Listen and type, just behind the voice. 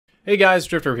Hey guys,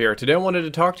 Drifter here. Today I wanted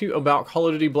to talk to you about Call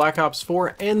of Duty Black Ops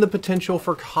 4 and the potential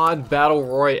for CoD Battle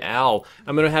Royale.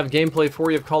 I'm going to have gameplay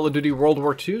for you of Call of Duty World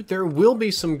War II. There will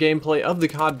be some gameplay of the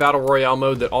CoD Battle Royale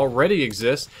mode that already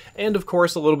exists, and of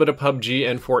course a little bit of PUBG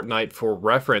and Fortnite for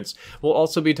reference. We'll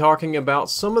also be talking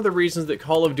about some of the reasons that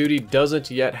Call of Duty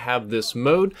doesn't yet have this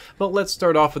mode, but let's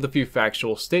start off with a few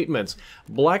factual statements.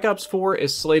 Black Ops 4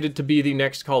 is slated to be the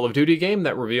next Call of Duty game.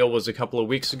 That reveal was a couple of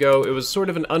weeks ago. It was sort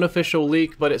of an unofficial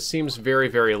leak, but it seems very,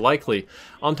 very likely.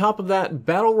 On top of that,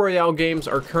 Battle Royale games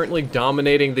are currently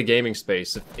dominating the gaming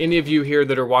space. If any of you here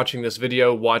that are watching this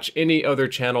video watch any other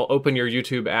channel, open your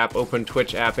YouTube app, open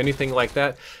Twitch app, anything like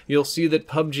that, you'll see that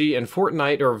PUBG and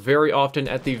Fortnite are very often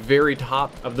at the very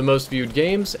top of the most viewed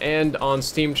games, and on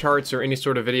Steam charts or any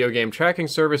sort of video game tracking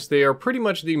service, they are pretty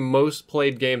much the most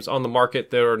played games on the market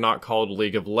that are not called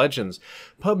League of Legends.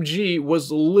 PUBG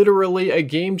was literally a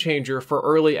game changer for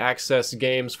early access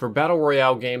games, for Battle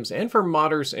Royale games, and for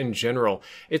modders in general.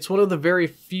 It's one of the very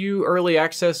few early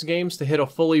access games to hit a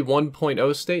fully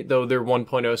 1.0 state, though their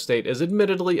 1.0 state is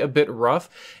admittedly a bit rough.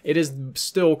 It is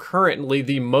still currently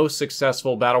the most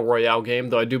successful Battle Royale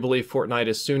game, though I do believe Fortnite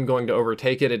is soon going to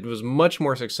overtake it. It was much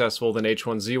more successful than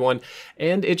H1Z1,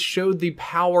 and it showed the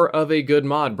power of a good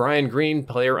mod. Brian Green,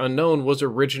 Player Unknown, was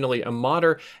originally a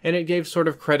modder, and it gave sort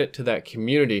of credit to that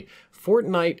community.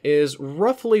 Fortnite is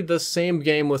roughly the same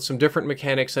game with some different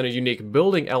mechanics and a unique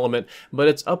building element, but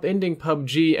it's upending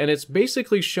PUBG, and it's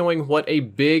basically showing what a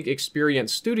big,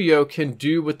 experienced studio can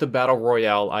do with the Battle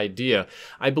Royale idea.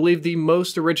 I believe the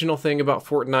most original thing about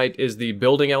Fortnite is the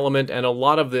building element, and a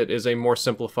lot of it is a more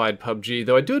simplified PUBG,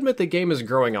 though I do admit the game is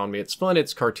growing on me. It's fun,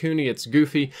 it's cartoony, it's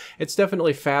goofy, it's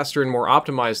definitely faster and more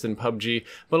optimized than PUBG,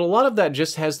 but a lot of that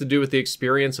just has to do with the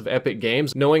experience of Epic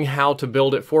Games, knowing how to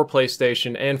build it for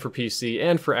PlayStation and for PC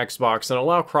and for Xbox and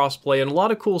allow crossplay and a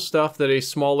lot of cool stuff that a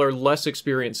smaller, less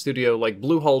experienced studio like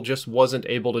Bluehole just wasn't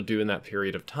able to do in that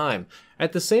period of time.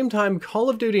 At the same time,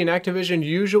 Call of Duty and Activision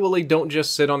usually don't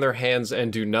just sit on their hands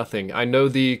and do nothing. I know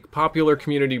the popular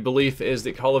community belief is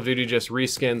that Call of Duty just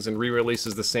reskins and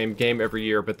re-releases the same game every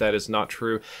year, but that is not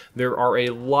true. There are a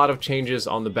lot of changes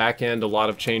on the back end, a lot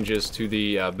of changes to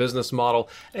the business model,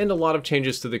 and a lot of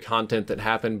changes to the content that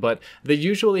happen, but they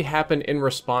usually happen in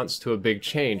response to a big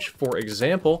change. For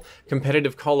example,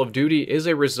 competitive Call of Duty is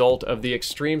a result of the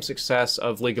extreme success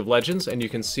of League of Legends, and you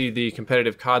can see the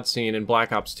competitive CoD scene in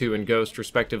Black Ops 2 and Ghost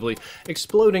respectively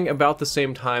exploding about the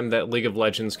same time that League of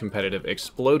Legends competitive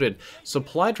exploded.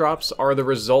 Supply drops are the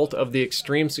result of the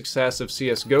extreme success of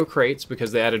CSGO crates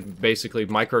because they added basically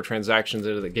microtransactions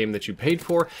into the game that you paid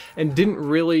for and didn't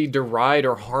really deride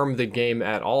or harm the game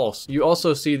at all. You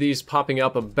also see these popping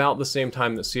up about the same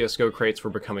time that CSGO crates were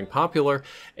becoming popular,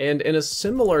 and in a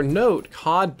similar note,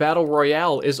 CoD Battle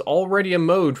Royale is already a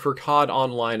mode for CoD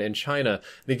Online in China.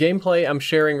 The gameplay I'm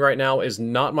sharing right now is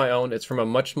not my own. It's from a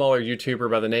much smaller YouTuber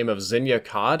by the name of Xenia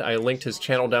CoD. I linked his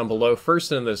channel down below,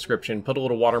 first in the description, put a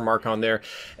little watermark on there,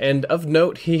 and of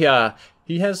note, he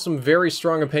has some very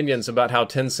strong opinions about how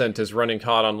Tencent is running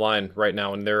CoD Online right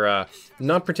now, and they're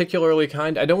not particularly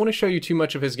kind. I don't want to show you too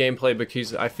much of his gameplay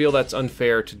because I feel that's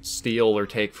unfair to steal or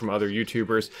take from other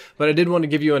YouTubers, but I did want to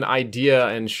give you an idea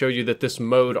and show you that this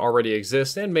mode already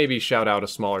exists, and maybe shout out a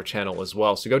smaller channel as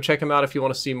well. So go check him out if you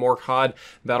want to see more CoD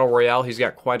Battle Royale. He's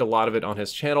got quite a lot of it on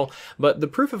his channel, but the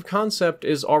proof of concept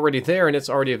is already there and it's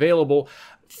already available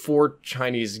for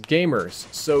Chinese gamers.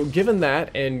 So given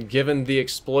that, and given the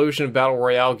explosion of Battle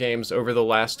Royale games over the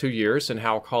last 2 years and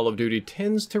how Call of Duty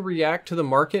tends to react to the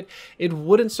market, it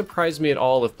wouldn't surprise me at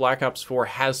all if Black Ops 4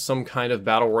 has some kind of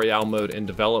Battle Royale mode in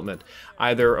development.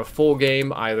 Either a full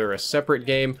game, either a separate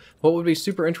game. What would be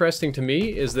super interesting to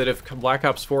me is that if Black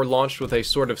Ops 4 launched with a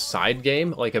sort of side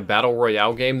game, like a Battle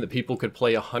Royale game that people could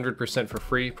play 100% for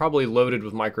free, probably loaded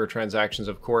with microtransactions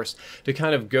of course, to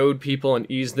kind of goad people and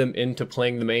ease them into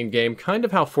playing the main game, kind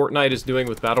of how Fortnite is doing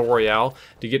with Battle Royale,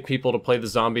 to get people to play the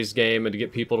Zombies game and to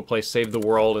get people to play Save the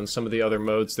World and some of the other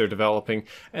modes they're developing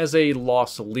as a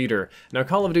loss leader. Now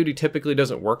Call of Duty typically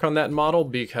doesn't work on that model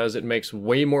because it makes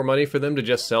way more money for them to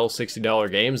just sell $60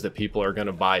 games that people are going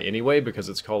to buy anyway because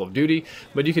it's Call of Duty,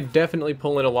 but you could definitely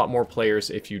pull in a lot more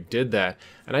players if you did that.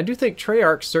 And I do think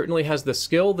Treyarch certainly has the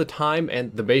skill, the time,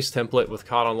 and the base template with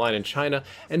CoD Online in China,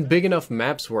 and big enough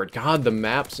maps for it. God, the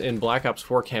maps in Black Ops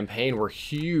 4 campaign were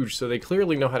huge, so they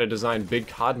clearly know how to design big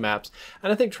CoD maps,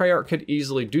 and I think Treyarch could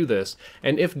easily do this.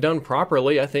 And if done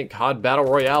properly, I think CoD Battle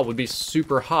Royale would be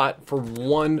super hot for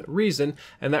one reason,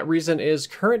 and that reason is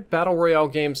current Battle Royale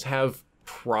games have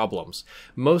problems.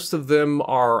 Most of them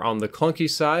are on the clunky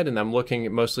side, and I'm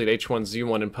looking mostly at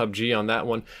H1Z1 and PUBG on that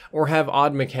one, or have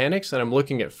odd mechanics, and I'm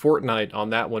looking at Fortnite on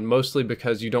that one, mostly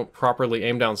because you don't properly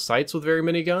aim down sights with very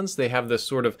many guns. They have this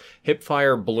sort of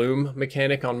hipfire bloom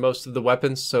mechanic on most of the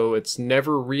weapons, so it's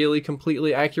never really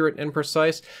completely accurate and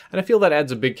precise, and I feel that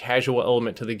adds a big casual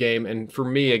element to the game, and for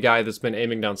me, a guy that's been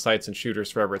aiming down sights and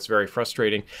shooters forever, it's very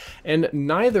frustrating. And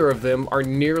neither of them are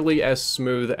nearly as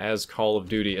smooth as Call of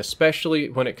Duty, especially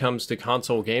when it comes to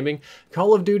console gaming.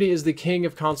 Call of Duty is the king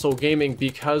of console gaming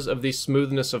because of the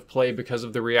smoothness of play, because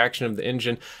of the reaction of the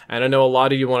engine, and I know a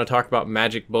lot of you want to talk about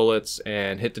magic bullets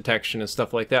and hit detection and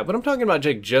stuff like that, but I'm talking about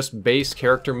just base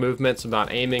character movements,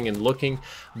 about aiming and looking.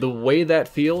 The way that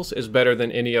feels is better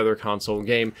than any other console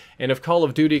game, and if Call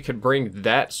of Duty could bring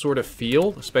that sort of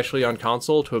feel, especially on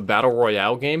console, to a Battle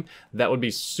Royale game, that would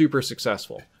be super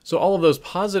successful. So all of those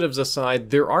positives aside,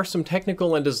 there are some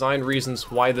technical and design reasons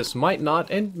why this might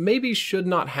not and maybe should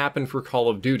not happen for Call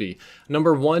of Duty.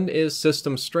 Number one is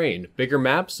system strain. Bigger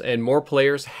maps and more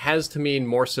players has to mean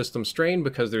more system strain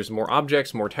because there's more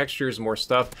objects, more textures, more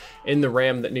stuff in the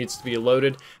RAM that needs to be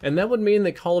loaded, and that would mean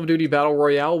that Call of Duty Battle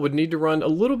Royale would need to run a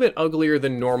little bit uglier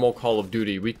than normal Call of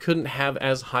Duty. We couldn't have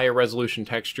as high a resolution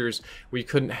textures, we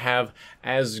couldn't have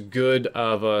as good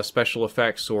of special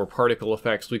effects or particle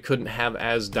effects, we couldn't have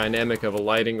as dynamic of a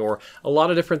lighting, or a lot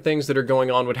of different things that are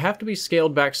going on would have to be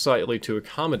scaled back slightly to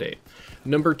accommodate.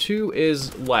 Number two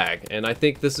is lag, and I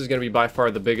think this is going to be by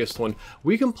far the biggest one.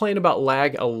 We complain about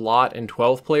lag a lot in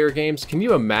 12-player games. Can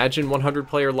you imagine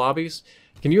 100-player lobbies?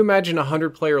 Can you imagine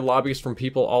 100-player lobbies from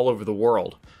people all over the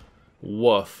world?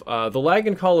 Woof. The lag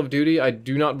in Call of Duty I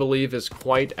do not believe is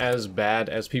quite as bad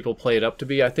as people play it up to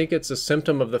be. I think it's a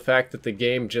symptom of the fact that the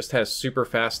game just has super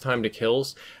fast time to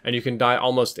kills, and you can die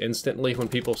almost instantly when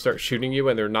people start shooting you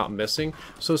and they're not missing.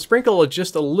 So sprinkle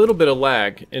just a little bit of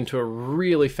lag into a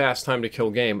really fast time to kill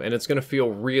game, and it's going to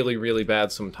feel really, really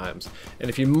bad sometimes.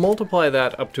 And if you multiply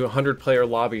that up to 100-player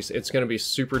lobbies, it's going to be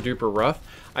super duper rough.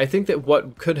 I think that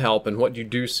what could help, and what you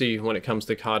do see when it comes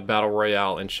to CoD Battle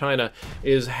Royale in China,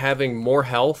 is having more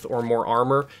health or more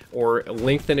armor, or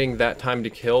lengthening that time to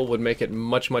kill would make it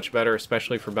much, much better,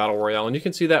 especially for Battle Royale. And you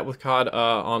can see that with CoD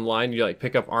Online. You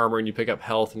pick up armor, and you pick up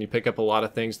health, and you pick up a lot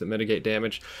of things that mitigate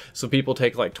damage. So people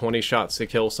take 20 shots to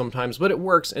kill sometimes, but it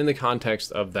works in the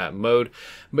context of that mode.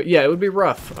 But yeah, it would be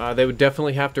rough. They would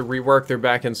definitely have to rework their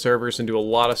backend servers and do a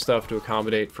lot of stuff to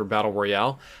accommodate for Battle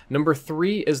Royale. Number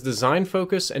three is design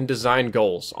focus and design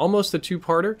goals. Almost a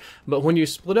two-parter, but when you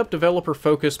split up developer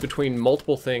focus between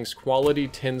multiple things, quality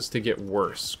tends to get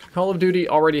worse. Call of Duty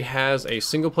already has a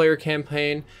single-player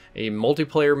campaign, a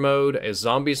multiplayer mode, a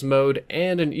zombies mode,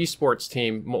 and an esports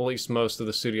team. Well, at least most of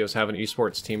the studios have an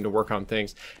esports team to work on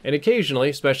things. And occasionally,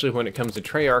 especially when it comes to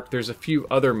Treyarch, there's a few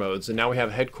other modes. And now we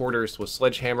have headquarters with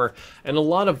Sledgehammer and a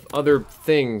lot of other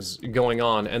things going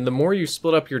on. And the more you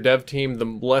split up your dev team, the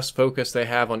less focus they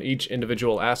have on each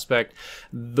individual aspect,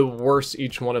 the worse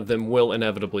each one of them will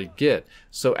inevitably get.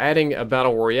 So adding a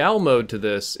Battle Royale mode to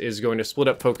this is going to split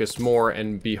up focus more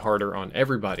and be harder on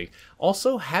everybody.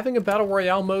 Also, having a Battle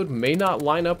Royale mode may not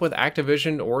line up with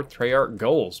Activision or Treyarch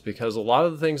goals, because a lot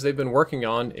of the things they've been working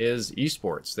on is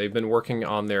esports. They've been working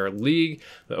on their league,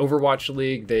 the Overwatch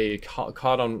League. They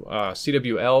caught on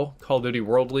CWL, Call of Duty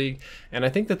World League, and I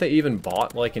think that they even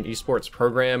bought an esports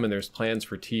program, and there's plans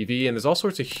for TV, and there's all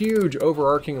sorts of huge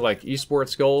overarching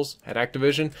esports goals at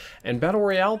Activision, and Battle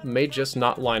Royale may just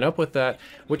not line up with that,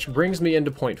 which brings me into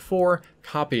point 4,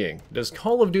 copying. Does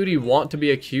Call of Duty want to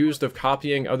be accused of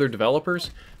copying other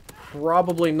developers?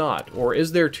 Probably not. Or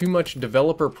is there too much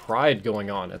developer pride going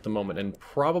on at the moment? And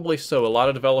probably so. A lot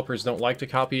of developers don't like to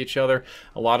copy each other.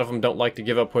 A lot of them don't like to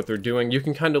give up what they're doing. You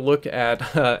can kind of look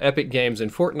at Epic Games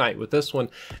and Fortnite with this one.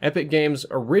 Epic Games'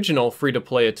 original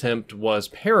free-to-play attempt was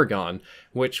Paragon,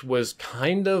 which was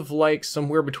kind of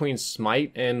somewhere between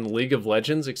Smite and League of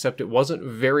Legends, except it wasn't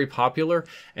very popular,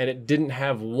 and it didn't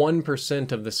have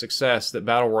 1% of the success that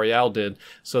Battle Royale did,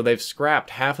 so they've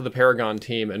scrapped half of the Paragon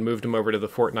team and moved them over to the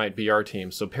Fortnite VR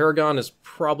team. So Paragon is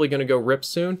probably going to go rip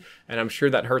soon, and I'm sure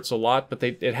that hurts a lot, but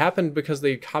it happened because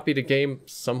they copied a game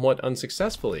somewhat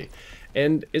unsuccessfully.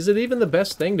 And is it even the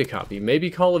best thing to copy? Maybe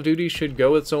Call of Duty should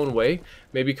go its own way.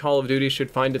 Maybe Call of Duty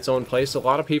should find its own place. A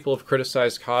lot of people have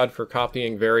criticized COD for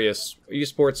copying various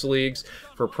esports leagues,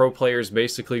 for pro players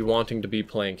basically wanting to be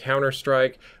playing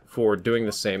Counter-Strike, for doing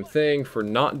the same thing, for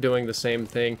not doing the same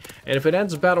thing. And if it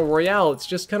adds Battle Royale, it's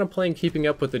just kind of playing keeping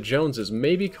up with the Joneses.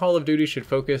 Maybe Call of Duty should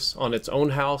focus on its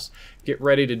own house, get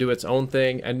ready to do its own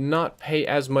thing, and not pay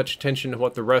as much attention to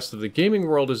what the rest of the gaming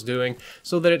world is doing,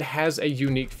 so that it has a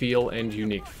unique feel and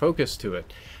unique focus to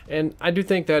it. And I do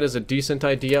think that is a decent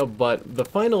idea, but the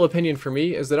final opinion for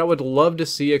me is that I would love to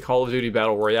see a Call of Duty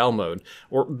Battle Royale mode.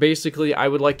 Or basically, I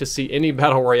would like to see any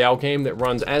Battle Royale game that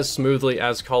runs as smoothly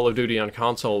as Call of Duty on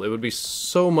console. It would be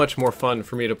so much more fun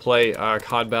for me to play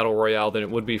CoD Battle Royale than it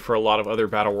would be for a lot of other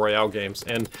Battle Royale games,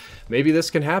 and maybe this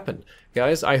can happen.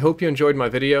 Guys, I hope you enjoyed my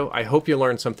video. I hope you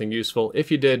learned something useful. If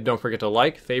you did, don't forget to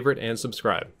like, favorite, and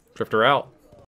subscribe. Drifter out.